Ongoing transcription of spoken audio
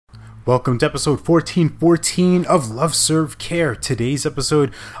Welcome to episode 1414 of Love Serve Care. Today's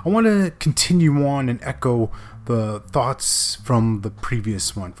episode, I want to continue on and echo the thoughts from the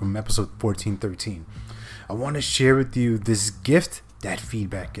previous one, from episode 1413. I want to share with you this gift that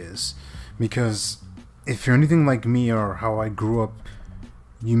feedback is. Because if you're anything like me or how I grew up,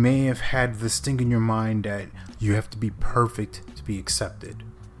 you may have had this thing in your mind that you have to be perfect to be accepted.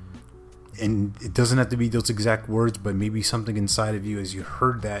 And it doesn't have to be those exact words, but maybe something inside of you as you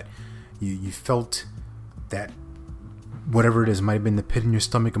heard that, you felt that whatever it is, might have been the pit in your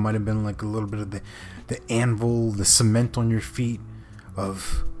stomach, it might have been like a little bit of the anvil, the cement on your feet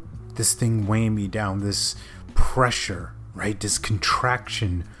of this thing weighing me down, this pressure, right? This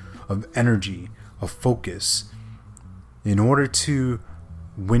contraction of energy, of focus. In order to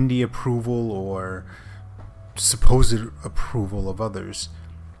win the approval or supposed approval of others,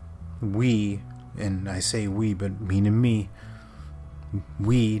 we, and I say we, but meaning me,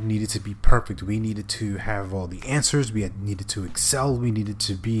 we needed to be perfect. We needed to have all the answers. We needed to excel. We needed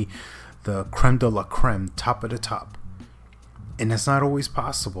to be the creme de la creme, top of the top. And that's not always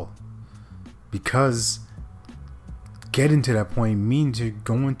possible, because getting to that point means you're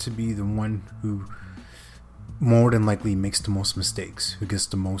going to be the one who more than likely makes the most mistakes, who gets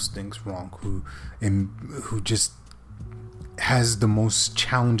the most things wrong, who just has the most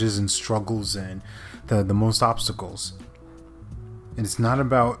challenges and struggles and the most obstacles. And it's not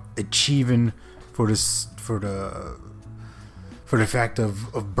about achieving for the fact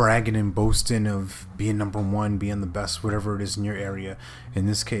of bragging and boasting of being number one, being the best, whatever it is in your area. In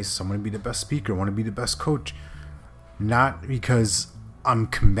this case, I want to be the best speaker, I want to be the best coach. Not because I'm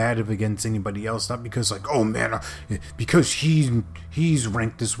combative against anybody else, not because like, oh man, because he's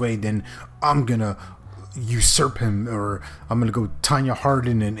ranked this way, then I'm gonna usurp him, or I'm gonna go Tanya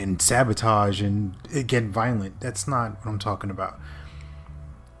Hardin and sabotage and get violent. That's not what I'm talking about.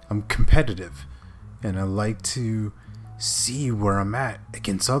 I'm competitive, and I like to see where I'm at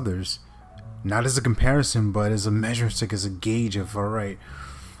against others, not as a comparison, but as a measure stick, as a gauge of, all right,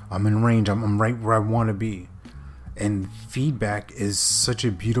 I'm in range, I'm right where I want to be. And feedback is such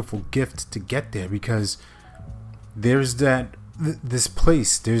a beautiful gift to get there, because there's this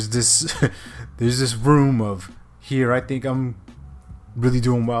place, there's this room of, here I think I'm really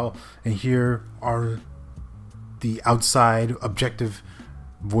doing well, and here are the outside objective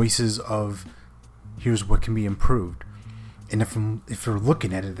voices of, here's what can be improved. And if you're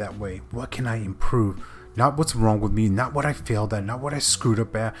looking at it that way, what can I improve? Not what's wrong with me, not what I failed at, not what I screwed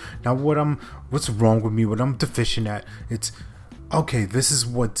up at, not what's wrong with me, what I'm deficient at. It's okay, this is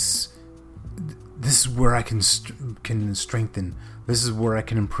where I can strengthen. This is where I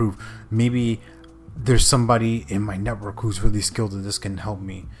can improve. Maybe there's somebody in my network who's really skilled at this, can help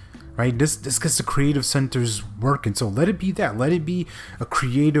me. Right? This gets the creative centers working. So let it be that. Let it be a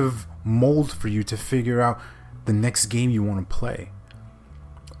creative mold for you to figure out the next game you want to play.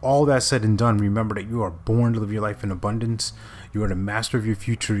 All that said and done, remember that you are born to live your life in abundance. You are the master of your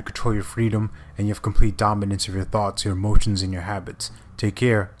future. You control your freedom, and you have complete dominance of your thoughts, your emotions, and your habits. Take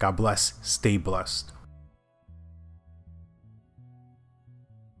care. God bless. Stay blessed.